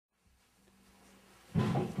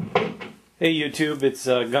Hey YouTube, it's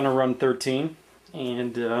Gonna Run 13,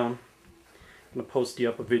 and I'm gonna post you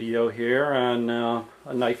up a video here on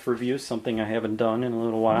a knife review, something I haven't done in a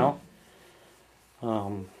little while.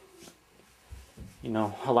 You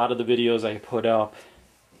know, a lot of the videos I put up,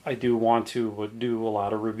 I do want to do a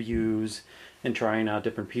lot of reviews and trying out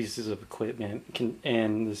different pieces of equipment,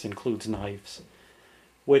 and this includes knives,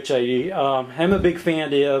 which I am a big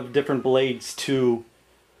fan of different blades too,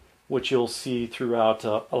 which you'll see throughout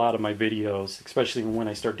a lot of my videos, especially when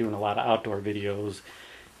I start doing a lot of outdoor videos,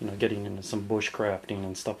 you know, getting into some bushcrafting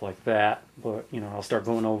and stuff like that. But, you know, I'll start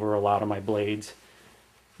going over a lot of my blades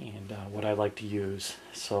and what I like to use.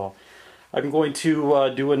 So I'm going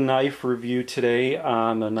to do a knife review today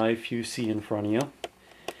on the knife you see in front of you.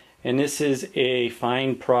 And this is a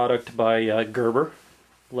fine product by Gerber,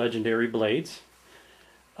 Legendary Blades.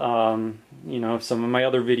 You know, some of my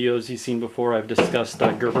other videos you've seen before, I've discussed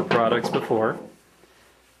Gerber products before.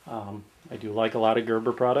 I do like a lot of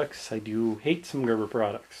Gerber products. I do hate some Gerber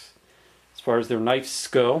products. As far as their knives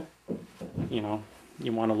go, you know,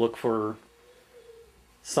 you want to look for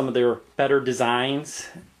some of their better designs.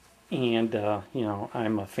 And, you know,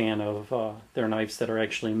 I'm a fan of their knives that are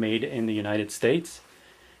actually made in the United States.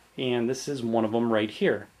 And this is one of them right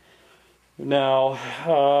here. Now,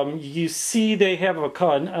 you see they have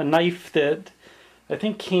a knife that I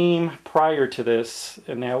think came prior to this,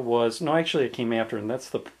 and that was, no, actually it came after, and that's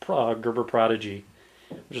the Gerber Prodigy,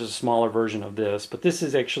 which is a smaller version of this. But this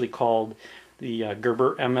is actually called the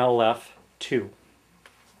Gerber LMF II.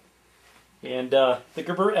 And the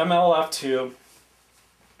Gerber LMF II,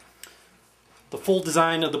 the full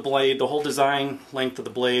design of the blade, the whole design length of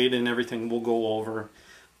the blade and everything we'll go over.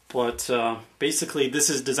 But basically this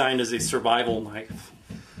is designed as a survival knife.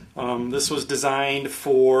 This was designed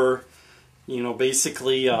for, you know,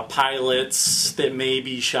 basically pilots that may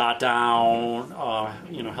be shot down,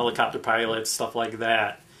 you know, helicopter pilots, stuff like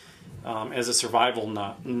that, as a survival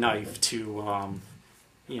knife to,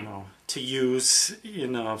 you know, to use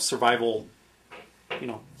in survival, you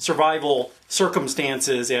know, survival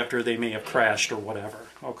circumstances after they may have crashed or whatever.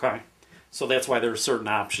 Okay. So that's why there are certain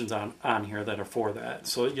options on here that are for that.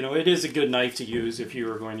 So, you know, it is a good knife to use if you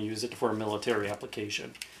are going to use it for a military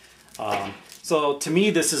application. So to me,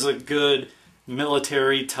 this is a good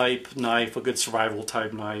military type knife, a good survival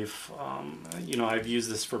type knife. You know, I've used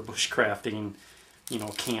this for bushcrafting, you know,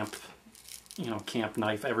 camp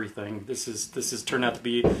knife, everything. This has turned out to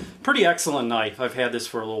be a pretty excellent knife. I've had this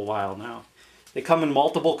for a little while now. They come in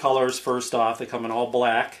multiple colors. First off, they come in all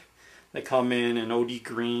black. They come in an OD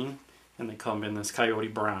green. And they come in this coyote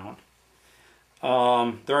brown.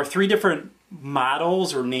 There are 3 different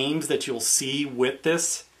models or names that you'll see with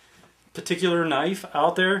this particular knife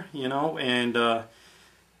out there, you know, and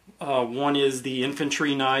one is the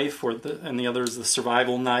infantry knife, and the other is the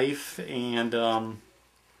survival knife, and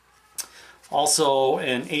also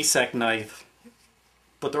an ASEC knife,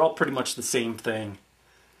 but they're all pretty much the same thing,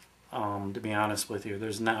 to be honest with you.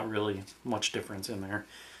 There's not really much difference in there.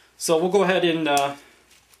 So we'll go ahead and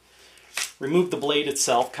remove the blade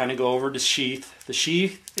itself, kind of go over the sheath. The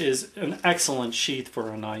sheath is an excellent sheath for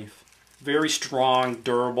a knife. Very strong,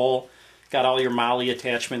 durable. Got all your MOLLE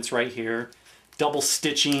attachments right here. Double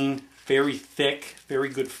stitching, very thick, very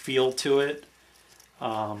good feel to it.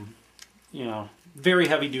 You know, very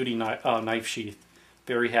heavy duty knife sheath.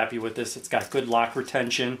 Very happy with this. It's got good lock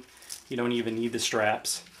retention. You don't even need the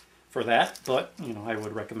straps for that, but you know, I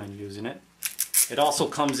would recommend using it. It also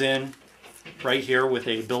comes in right here with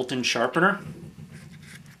a built-in sharpener.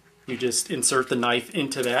 You just insert the knife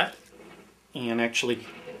into that, and actually,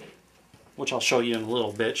 which I'll show you in a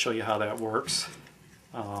little bit, show you how that works.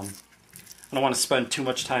 I don't want to spend too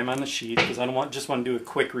much time on the sheath because I just want to do a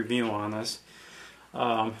quick review on this.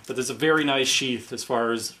 But there's a very nice sheath as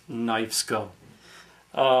far as knives go.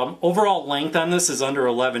 Overall length on this is under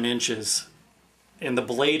 11 inches, and the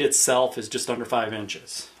blade itself is just under 5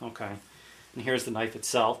 inches. Okay, and here's the knife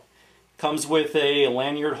itself. Comes with a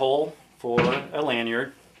lanyard hole for a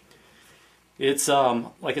lanyard. It's,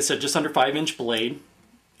 like I said, just under 5-inch blade,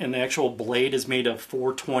 and the actual blade is made of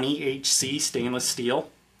 420 HC stainless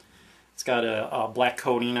steel. It's got a black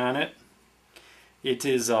coating on it. It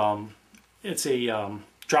is, it's a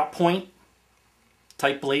drop point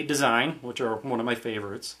type blade design, which are one of my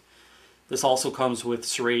favorites. This also comes with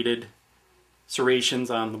serrations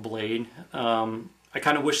on the blade. I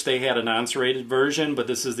kind of wish they had a non-serrated version, but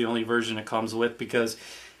this is the only version it comes with, because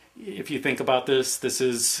if you think about this, this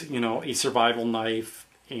is, you know, a survival knife,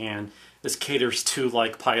 and this caters to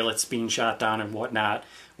like pilots being shot down and whatnot,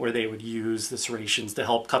 where they would use the serrations to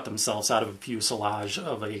help cut themselves out of a fuselage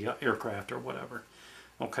of a aircraft or whatever.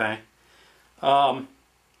 Okay.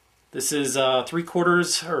 This is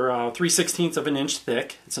 3/4 or 3/16 of an inch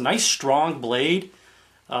thick. It's a nice strong blade.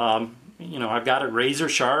 You know, I've got it razor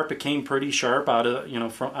sharp. It came pretty sharp out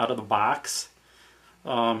of out of the box.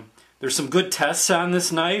 There's some good tests on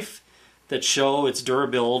this knife that show its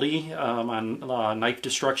durability on knife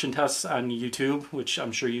destruction tests on YouTube, which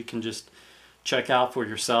I'm sure you can just check out for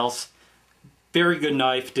yourselves. Very good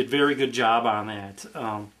knife. Did very good job on that.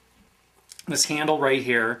 This handle right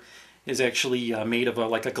here is actually made of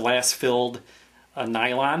like a glass-filled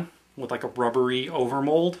nylon with like a rubbery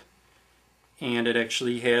overmold, and it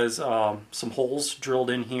actually has some holes drilled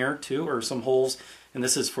in here too, or some holes, and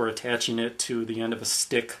this is for attaching it to the end of a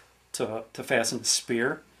stick to fasten the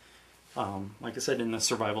spear. Like I said, in the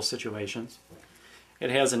survival situations. It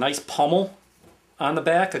has a nice pummel on the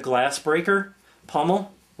back, a glass breaker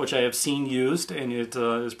pummel, which I have seen used, and it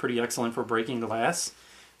is pretty excellent for breaking glass,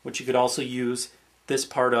 which you could also use this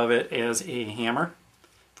part of it as a hammer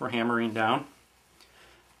for hammering down.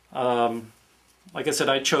 Like I said,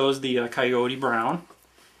 I chose the Coyote Brown,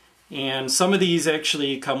 and some of these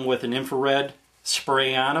actually come with an infrared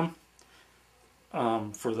spray on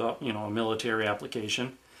them for the a military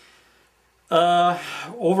application.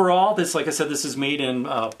 Overall, this, like I said, this is made in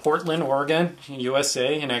Portland, Oregon,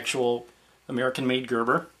 USA, an actual American-made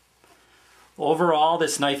Gerber. Overall,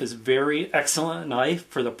 this knife is very excellent knife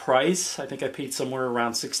for the price. I think I paid somewhere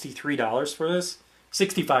around $63 for this.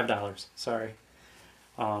 $65, sorry.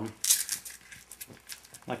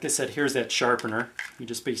 Like I said, here's that sharpener. You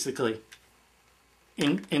just basically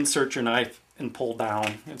insert your knife and pull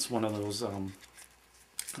down. It's one of those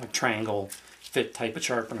like triangle fit type of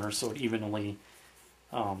sharpener, so it evenly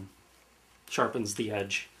sharpens the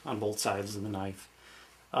edge on both sides of the knife.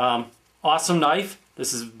 Awesome knife.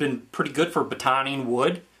 This has been pretty good for batoning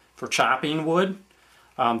wood, for chopping wood.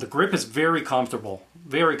 The grip is very comfortable,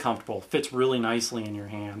 fits really nicely in your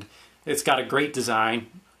hand. It's got a great design,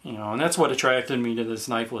 and that's what attracted me to this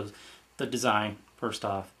knife, was the design first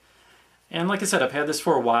off. And like I said, I've had this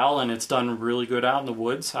for a while and it's done really good out in the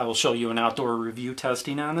woods. I will show you an outdoor review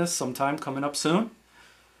testing on this sometime coming up soon.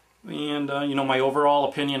 And my overall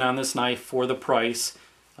opinion on this knife for the price,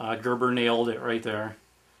 Gerber nailed it right there.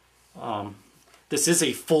 This is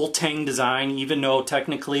a full tang design, even though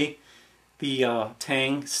technically the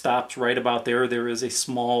tang stops right about there. There is a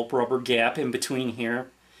small rubber gap in between here,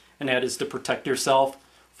 and that is to protect yourself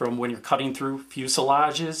from when you're cutting through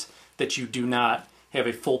fuselages, that you do not have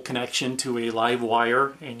a full connection to a live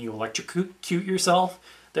wire and you electrocute yourself.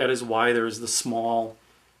 That is why there is the small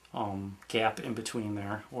gap in between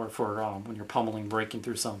there, or for when you're pummeling, breaking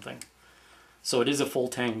through something. So it is a full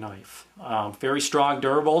tang knife. Very strong,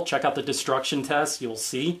 durable. Check out the destruction test. You'll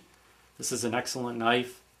see. This is an excellent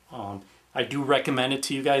knife. I do recommend it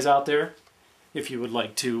to you guys out there. If you would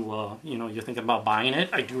like to, you're thinking about buying it,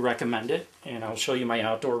 I do recommend it. And I'll show you my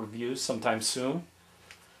outdoor reviews sometime soon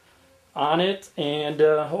on it. And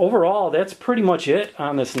overall, that's pretty much it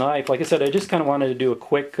on this knife. Like I said, I just kind of wanted to do a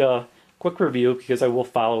quick review, because I will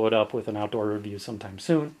follow it up with an outdoor review sometime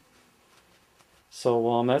soon.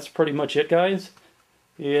 So that's pretty much it, guys.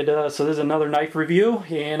 So there's another knife review,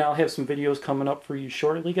 and I'll have some videos coming up for you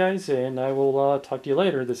shortly, guys, and I will talk to you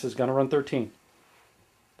later. This is Gunner Run 13.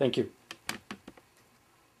 Thank you.